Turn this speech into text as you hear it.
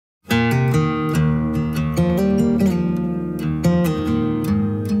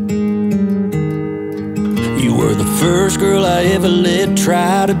girl I ever let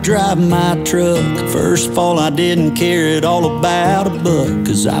try to drive my truck. First of all, I didn't care at all about a buck,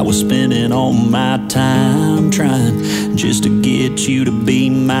 'cause I was spending all my time trying just to get you to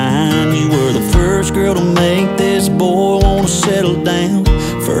be mine. You were the first girl to make this boy wanna settle down.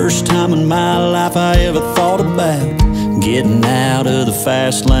 First time in my life I ever thought about getting out of the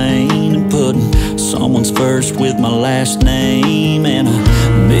fast lane and putting someone's first with my last name. And I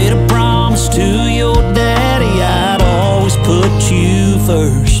made a promise to your daddy I'd always put you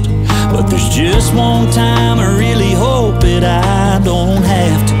first. But there's just one time I really hope that I don't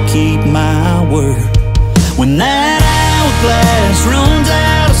have to keep my word. When that hourglass runs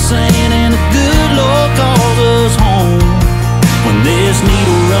out of sand and the good Lord calls us home. When this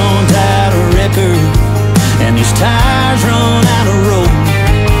needle runs out of record and these tires run out of road,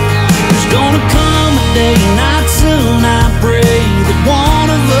 there's gonna come a day, not soon, I pray, that one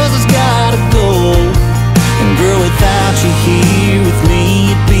of us has gotta go. And girl, without you here with me,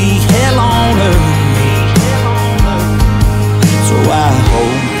 it'd be hell on earth. So I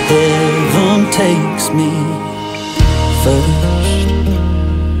hope heaven takes me first.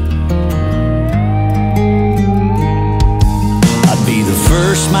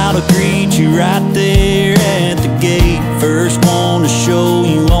 First smile to greet you right there at the gate. First one to show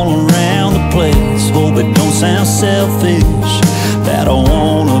you all around the place. Hope it don't sound selfish that I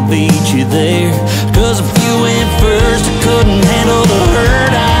wanna beat you there, 'cause if you went first I couldn't handle the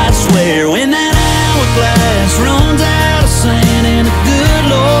hurt, I swear. When that hourglass runs out of sand and the good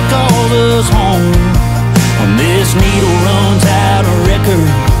Lord calls us home. When this needle runs out of record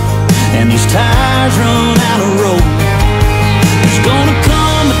and these tires run out of road, there's gonna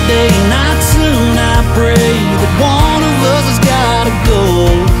come a day, not soon, I pray, that one of us has gotta go.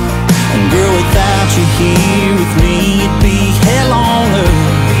 And girl, without you here with me, it'd be hell on earth.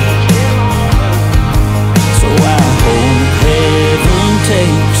 So I hope heaven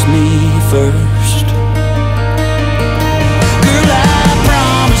takes me first. Girl, I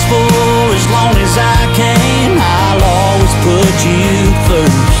promise for as long as I can I'll always put you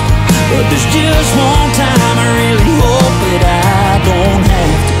first. But there's just one time I really hope that I don't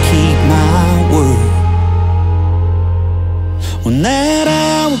have to keep my word. When that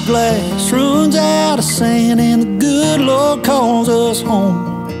hourglass runs out of sand and the good Lord calls us home.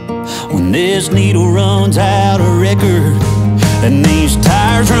 When this needle runs out of record and these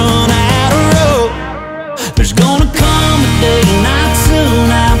tires run out of road, there's gonna come a day, not soon,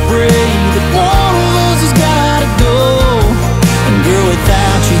 I pray, that one of us has gotta go. And girl,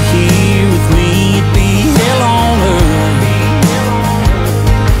 without you here with me, it'd be hell on earth.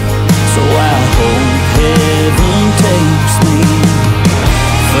 So I hope heaven takes me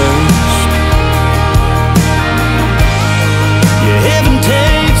first. Yeah, heaven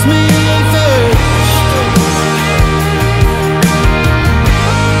takes me first.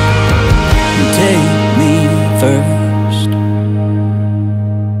 Take me first.